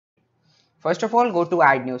First of all, go to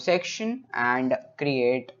add new section and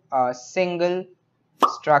create a single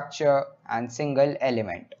structure and single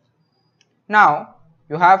element. Now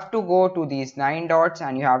you have to go to these 9 dots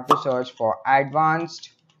and you have to search for advanced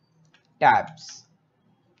tabs,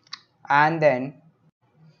 and then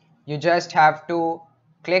you just have to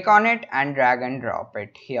click on it and drag and drop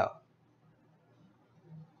it here.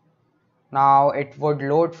 Now it would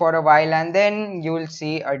load for a while and then you will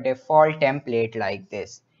see a default template like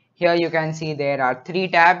this. Here you can see there are 3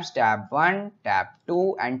 tabs, tab 1, tab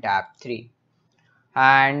 2 and tab 3.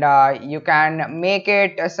 And you can make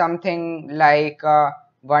it something like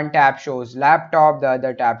one tab shows laptop, the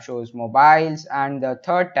other tab shows mobiles, and the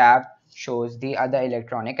third tab shows the other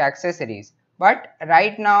electronic accessories. But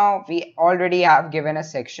right now we already have given a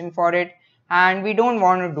section for it and we don't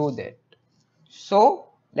want to do that. So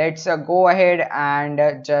let's go ahead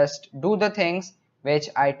and just do the things which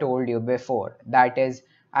I told you before, that is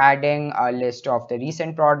adding a list of the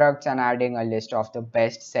recent products and adding a list of the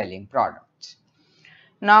best selling products.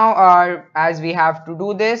 Now as we have to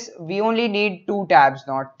do this, we only need 2 tabs,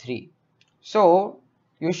 not 3. So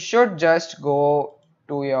you should just go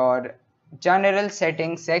to your general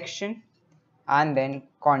settings section and then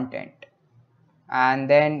content, and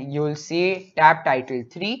then you'll see tab title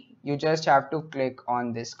 3. You just have to click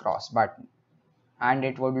on this cross button and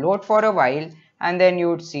it would load for a while, and then you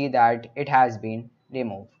would see that it has been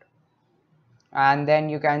removed. And then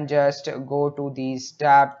you can just go to these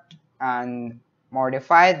tabs and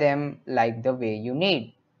modify them like the way you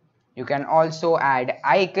need. You can also add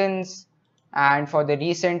icons, and for the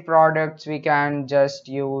recent products we can just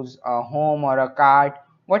use a home or a cart,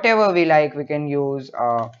 whatever we like. We can use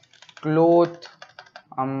a cloth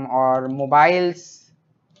or mobiles,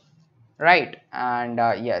 right? And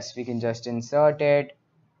yes, we can just insert it.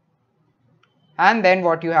 And then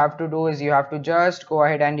what you have to do is you have to just go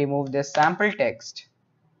ahead and remove this sample text,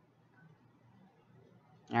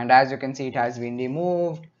 and as you can see it has been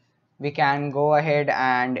removed. We can go ahead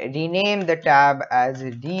and rename the tab as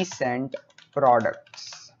recent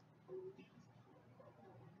products,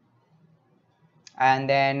 and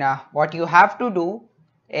then what you have to do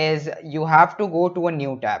is you have to go to a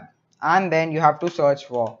new tab and then you have to search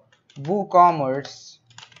for WooCommerce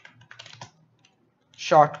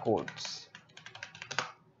shortcodes,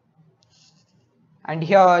 and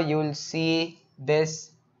here you will see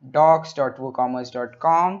this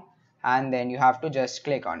docs.woocommerce.com, and then you have to just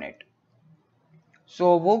click on it.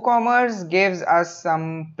 So WooCommerce gives us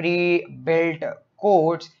some pre-built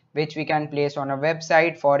codes which we can place on a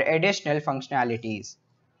website for additional functionalities,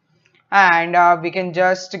 and we can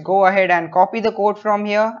just go ahead and copy the code from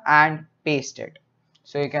here and paste it.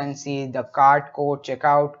 So you can see the cart code,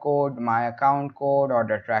 checkout code, my account code,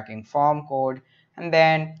 order tracking form code, and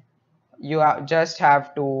then you just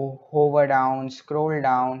have to hover down, scroll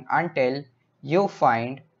down until you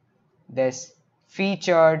find this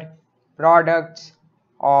featured products,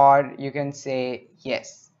 or you can say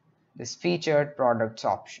yes, this featured products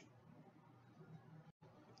option.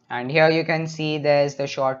 And here you can see there's the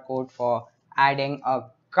shortcode for adding a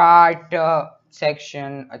cart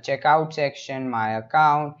section, a checkout section, my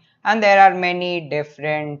account, and there are many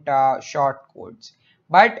different shortcodes.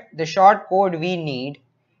 But the shortcode we need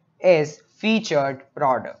is featured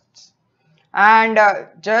products, and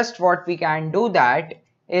just what we can do that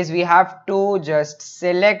is we have to just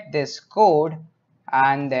select this code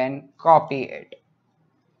and then copy it.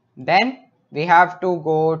 Then we have to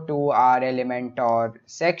go to our elementor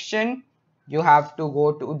section. You have to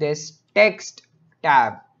go to this text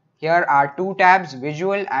tab. Here are 2 tabs,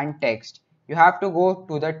 visual and text. You have to go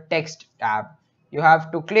to the text tab. You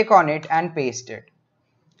have to click on it and paste it,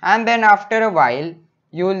 and then after a while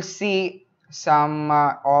you will see some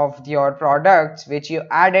of your products which you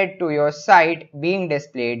added to your site being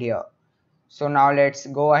displayed here. So now let's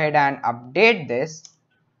go ahead and update this,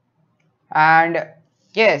 and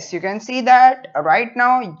yes, you can see that right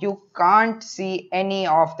now you can't see any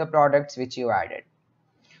of the products which you added.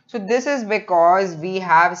 So this is because we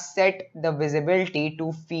have set the visibility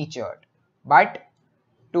to featured, but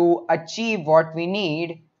to achieve what we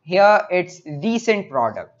need here it's recent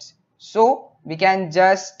products. So we can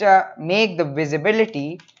just make the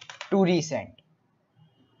visibility to recent,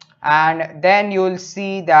 and then you'll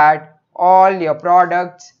see that all your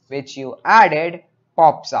products which you added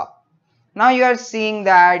pops up. Now you are seeing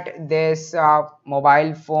that this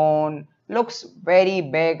mobile phone looks very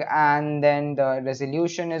big, and then the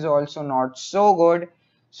resolution is also not so good.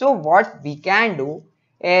 So what we can do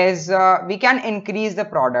is we can increase the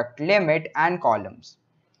product limit and columns.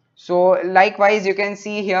 So likewise you can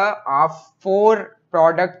see here 4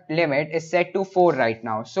 product limit is set to 4 right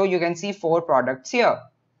now. So you can see 4 products here.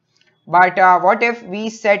 But what if we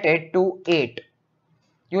set it to 8?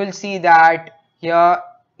 You will see that here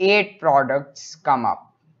 8 products come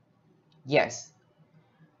up. Yes.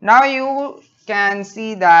 Now you can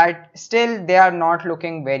see that still they are not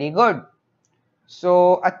looking very good.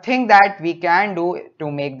 So a thing that we can do to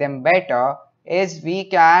make them better is we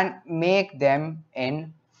can make them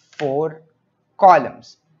in 4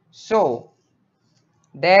 columns. So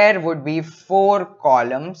there would be 4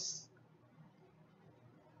 columns,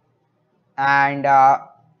 and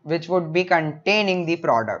which would be containing the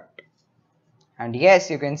product. And yes,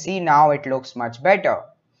 you can see now it looks much better.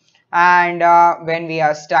 And when we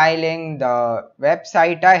are styling the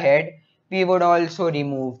website ahead, we would also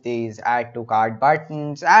remove these add to cart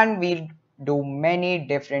buttons, and we'll do many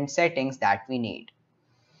different settings that we need.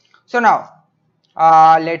 So now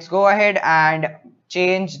let's go ahead and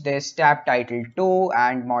change this tab title to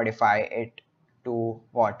and modify it to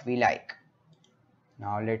what we like.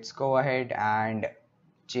 Now let's go ahead and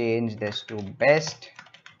change this to best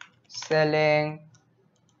selling.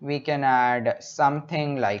 We can add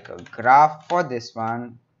something like a graph for this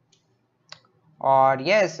one, or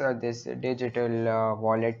yes, this digital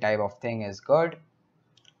wallet type of thing is good.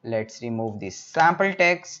 Let's remove this sample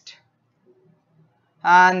text,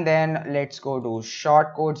 and then let's go to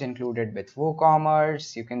short codes included with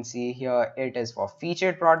WooCommerce. You can see here it is for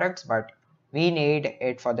featured products, but we need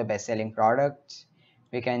it for the best selling products.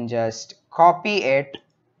 We can just copy it,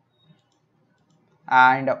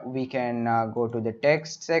 and we can go to the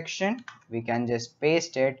text section. We can just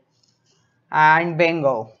paste it, and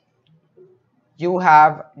bingo, you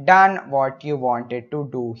have done what you wanted to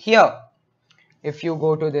do here. If you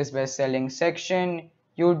go to this best selling section,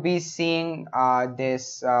 you would be seeing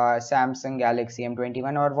this Samsung Galaxy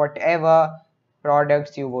M21 or whatever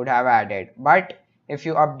products you would have added. But if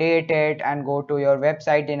you update it and go to your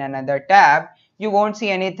website in another tab, you won't see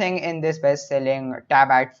anything in this best selling tab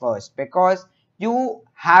at first, because you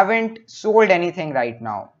haven't sold anything right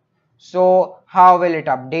now. So how will it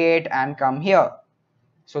update and come here?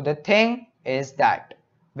 So the thing is that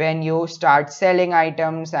when you start selling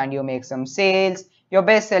items and you make some sales, your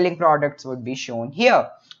best selling products would be shown here,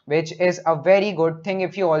 which is a very good thing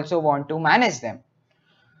if you also want to manage them.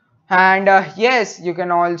 And yes, you can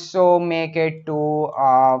also make it to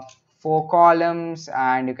 4 columns,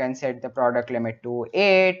 and you can set the product limit to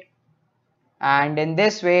 8, and in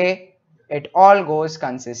this way it all goes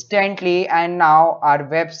consistently, and now our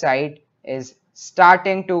website is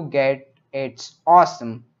starting to get its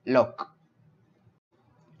awesome look.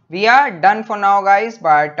 We are done for now, guys,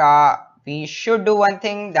 but we should do one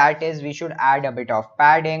thing, that is we should add a bit of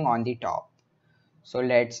padding on the top. So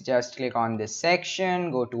let's just click on this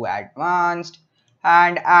section, go to advanced,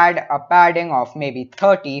 and add a padding of maybe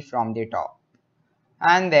 30 from the top,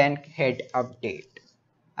 and then hit update.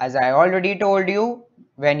 As I already told you,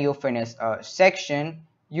 when you finish a section,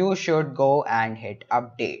 you should go and hit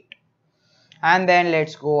update. And then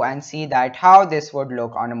let's go and see that how this would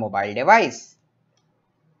look on a mobile device.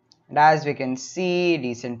 And as we can see,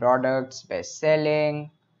 recent products, best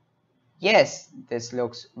selling. Yes, this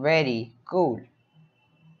looks very cool.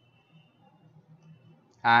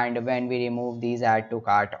 And when we remove these add to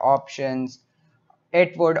cart options,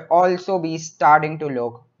 it would also be starting to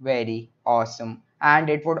look very awesome, and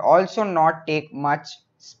it would also not take much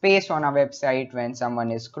space on a website. When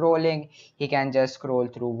someone is scrolling, he can just scroll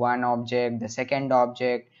through one object, the second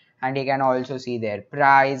object, and he can also see their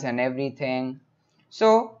price and everything.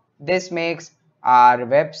 So this makes our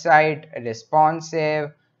website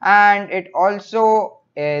responsive, and it also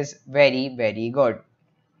is very good.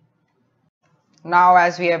 Now,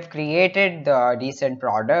 as we have created the recent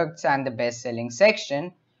products and the best selling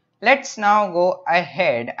section, let's now go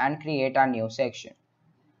ahead and create a new section.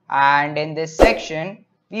 And in this section,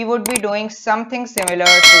 we would be doing something similar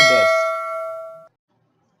to this.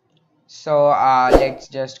 So let's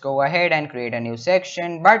just go ahead and create a new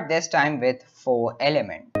section, but this time with 4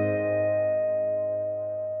 elements.